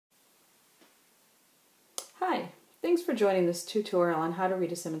Hi, thanks for joining this tutorial on how to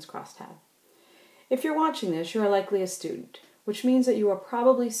read a Simmons Crosstab. If you're watching this, you are likely a student, which means that you are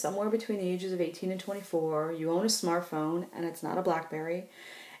probably somewhere between the ages of 18 and 24, you own a smartphone, and it's not a BlackBerry,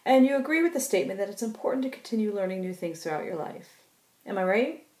 and you agree with the statement that it's important to continue learning new things throughout your life. Am I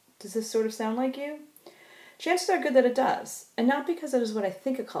right? Does this sort of sound like you? Chances are good that it does, and not because that is what I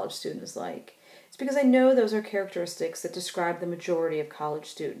think a college student is like. It's because I know those are characteristics that describe the majority of college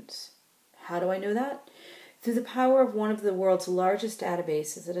students. How do I know that? Through the power of one of the world's largest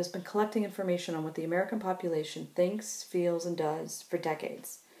databases that has been collecting information on what the American population thinks, feels, and does for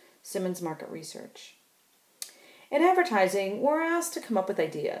decades, Simmons Market Research. In advertising, we're asked to come up with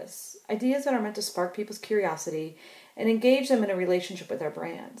ideas that are meant to spark people's curiosity and engage them in a relationship with our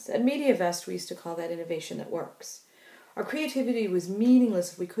brands. At MediaVest, we used to call that innovation that works. Our creativity was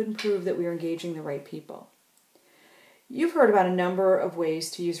meaningless if we couldn't prove that we were engaging the right people. You've heard about a number of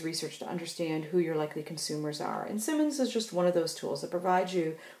ways to use research to understand who your likely consumers are, and Simmons is just one of those tools that provides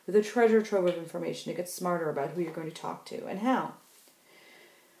you with a treasure trove of information to get smarter about who you're going to talk to and how.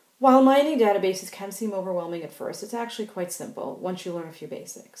 While mining databases can seem overwhelming at first, it's actually quite simple once you learn a few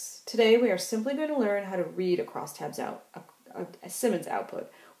basics. Today we are simply going to learn how to read a Simmons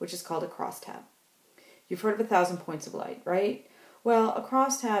output, which is called a crosstab. You've heard of 1,000 points of light, right? Well, a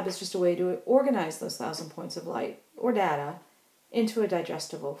crosstab is just a way to organize those 1,000 points of light, or data, into a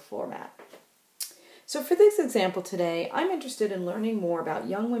digestible format. So for this example today, I'm interested in learning more about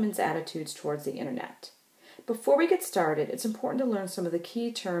young women's attitudes towards the internet. Before we get started, it's important to learn some of the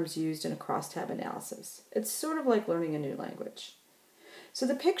key terms used in a crosstab analysis. It's sort of like learning a new language. So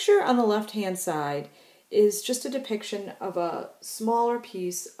the picture on the left-hand side is just a depiction of a smaller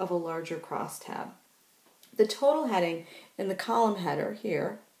piece of a larger crosstab. The total heading in the column header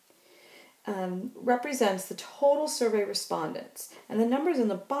here represents the total survey respondents, and the numbers in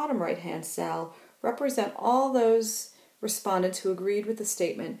the bottom right-hand cell represent all those respondents who agreed with the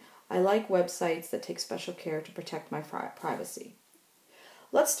statement, "I like websites that take special care to protect my privacy."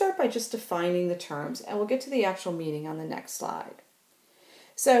 Let's start by just defining the terms, and we'll get to the actual meaning on the next slide.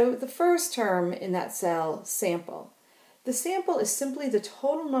 So the first term in that cell, sample. The sample is simply the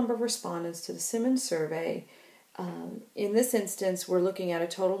total number of respondents to the Simmons survey. In this instance, we're looking at a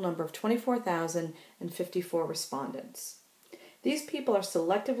total number of 24,054 respondents. These people are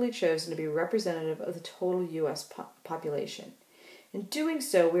selectively chosen to be representative of the total U.S. population. In doing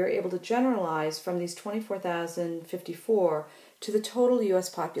so, we are able to generalize from these 24,054 to the total U.S.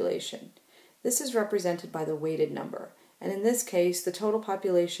 population. This is represented by the weighted number, and in this case, the total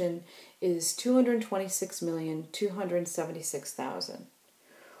population is 226,276,000.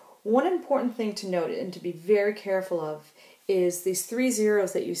 One important thing to note and to be very careful of is these 3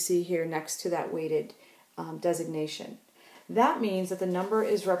 zeros that you see here next to that weighted designation. That means that the number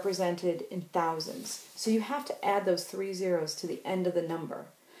is represented in thousands. So you have to add those 3 zeros to the end of the number.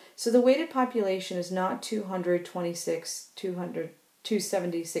 So the weighted population is not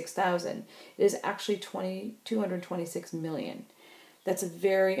 276,000. It is actually 226 million. That's a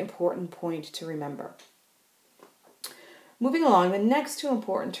very important point to remember. Moving along, the next two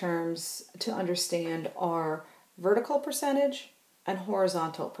important terms to understand are vertical percentage and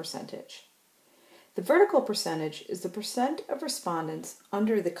horizontal percentage. The vertical percentage is the percent of respondents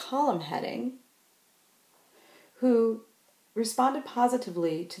under the column heading who responded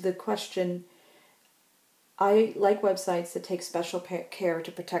positively to the question, "I like websites that take special care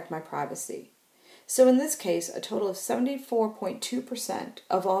to protect my privacy." So in this case, a total of 74.2%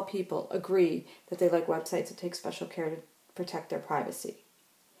 of all people agree that they like websites that take special care to protect their privacy.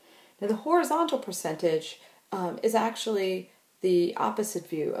 Now the horizontal percentage is actually the opposite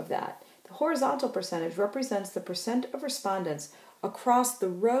view of that. The horizontal percentage represents the percent of respondents across the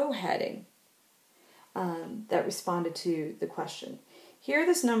row heading that responded to the question. Here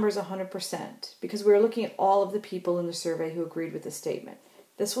this number is 100% because we're looking at all of the people in the survey who agreed with the statement.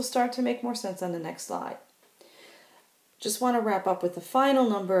 This will start to make more sense on the next slide. Just want to wrap up with the final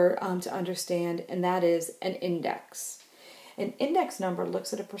number to understand, and that is an index. An index number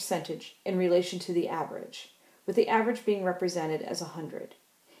looks at a percentage in relation to the average, with the average being represented as 100.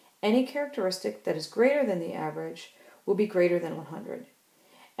 Any characteristic that is greater than the average will be greater than 100.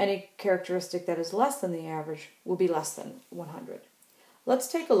 Any characteristic that is less than the average will be less than 100. Let's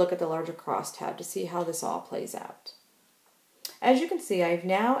take a look at the larger crosstab to see how this all plays out. As you can see, I've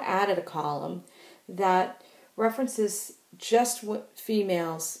now added a column that references just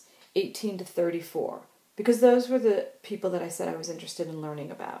females 18 to 34, because those were the people that I said I was interested in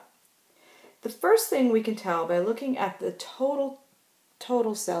learning about. The first thing we can tell by looking at the total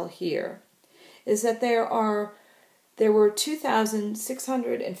cell here is that there were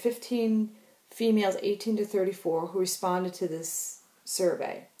 2,615 females 18 to 34 who responded to this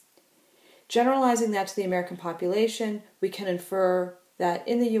survey. Generalizing that to the American population, we can infer that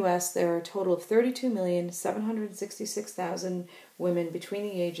in the U.S. there are a total of 32,766,000 women between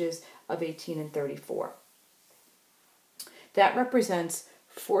the ages of 18 and 34. That represents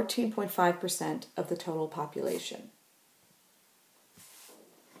 14.5% of the total population.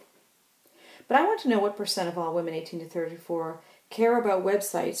 But I want to know what percent of all women 18 to 34 care about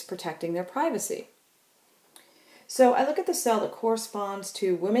websites protecting their privacy. So I look at the cell that corresponds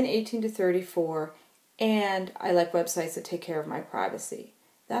to women 18 to 34, and I like websites that take care of my privacy.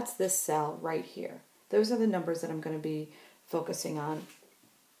 That's this cell right here. Those are the numbers that I'm going to be focusing on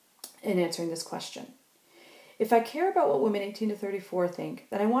in answering this question. If I care about what women 18 to 34 think,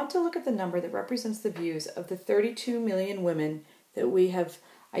 then I want to look at the number that represents the views of the 32 million women that we have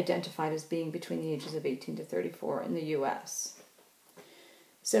identified as being between the ages of 18 to 34 in the U.S.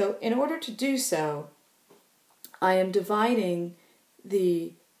 So in order to do so, I am dividing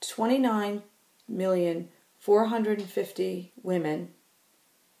the 29,450,000 women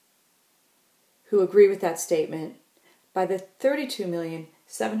who agree with that statement by the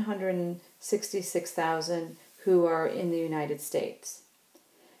 32,766,000 who are in the United States.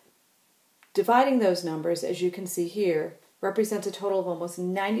 Dividing those numbers, as you can see here, represents a total of almost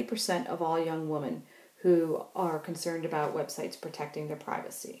 90% of all young women who are concerned about websites protecting their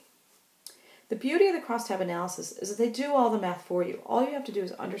privacy. The beauty of the crosstab analysis is that they do all the math for you. All you have to do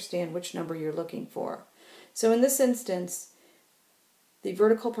is understand which number you're looking for. So in this instance, the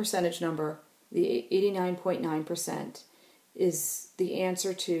vertical percentage number, the 89.9%, is the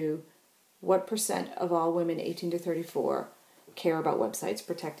answer to what percent of all women 18 to 34 care about websites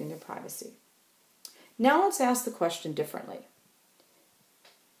protecting their privacy. Now let's ask the question differently.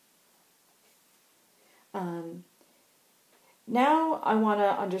 Now I want to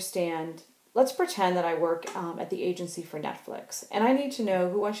understand, let's pretend that I work at the agency for Netflix, and I need to know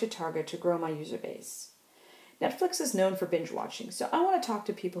who I should target to grow my user base. Netflix is known for binge watching, so I want to talk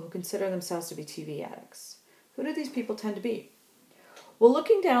to people who consider themselves to be TV addicts. Who do these people tend to be? Well,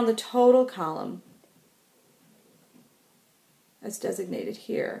 looking down the total column, as designated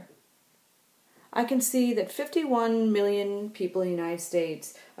here, I can see that 51 million people in the United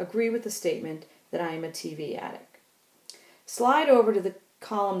States agree with the statement that I am a TV addict. Slide over to the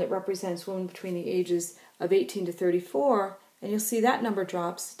column that represents women between the ages of 18 to 34, and you'll see that number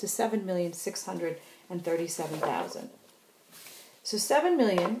drops to 7,637,000. So 7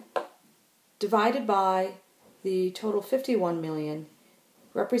 million divided by the total 51 million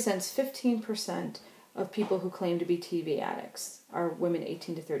represents 15% of people who claim to be TV addicts are women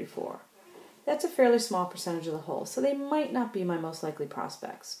 18 to 34. That's a fairly small percentage of the whole, so they might not be my most likely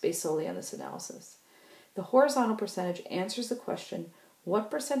prospects based solely on this analysis. The horizontal percentage answers the question,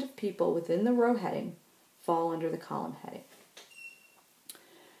 what percent of people within the row heading fall under the column heading?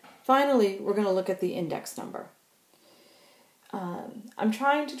 Finally, we're going to look at the index number. I'm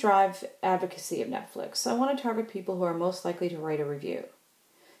trying to drive advocacy of Netflix, so I want to target people who are most likely to write a review.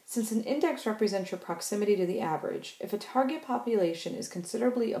 Since an index represents your proximity to the average, if a target population is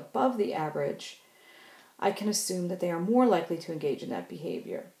considerably above the average, I can assume that they are more likely to engage in that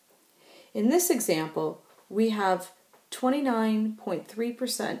behavior. In this example, we have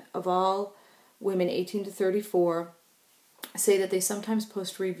 29.3% of all women 18 to 34 say that they sometimes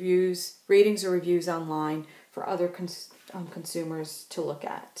post reviews, ratings or reviews online for other consumers to look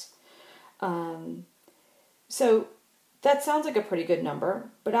at. So that sounds like a pretty good number,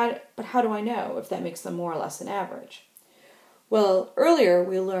 but how do I know if that makes them more or less than average? Well, earlier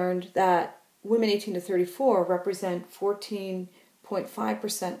we learned that women 18 to 34 represent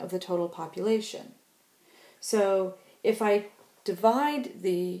 14.5% of the total population. So if I divide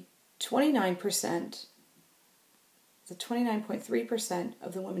the 29.3%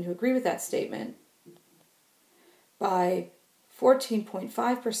 of the women who agree with that statement by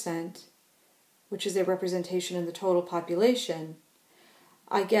 14.5%, which is a representation in the total population,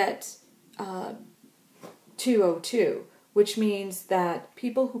 I get 202, which means that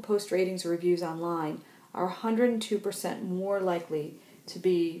people who post ratings or reviews online are 102% more likely to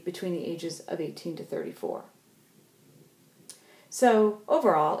be between the ages of 18 to 34. So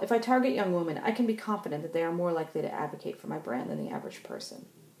overall, if I target young women, I can be confident that they are more likely to advocate for my brand than the average person.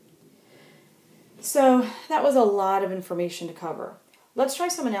 So that was a lot of information to cover. Let's try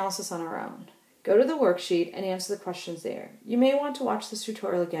some analysis on our own. Go to the worksheet and answer the questions there. You may want to watch this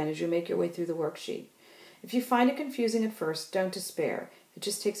tutorial again as you make your way through the worksheet. If you find it confusing at first, don't despair. It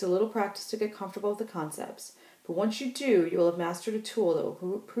just takes a little practice to get comfortable with the concepts. But once you do, you will have mastered a tool that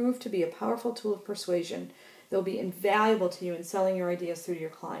will prove to be a powerful tool of persuasion that will be invaluable to you in selling your ideas through to your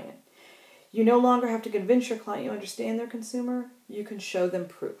client. You no longer have to convince your client you understand their consumer. You can show them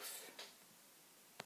proof.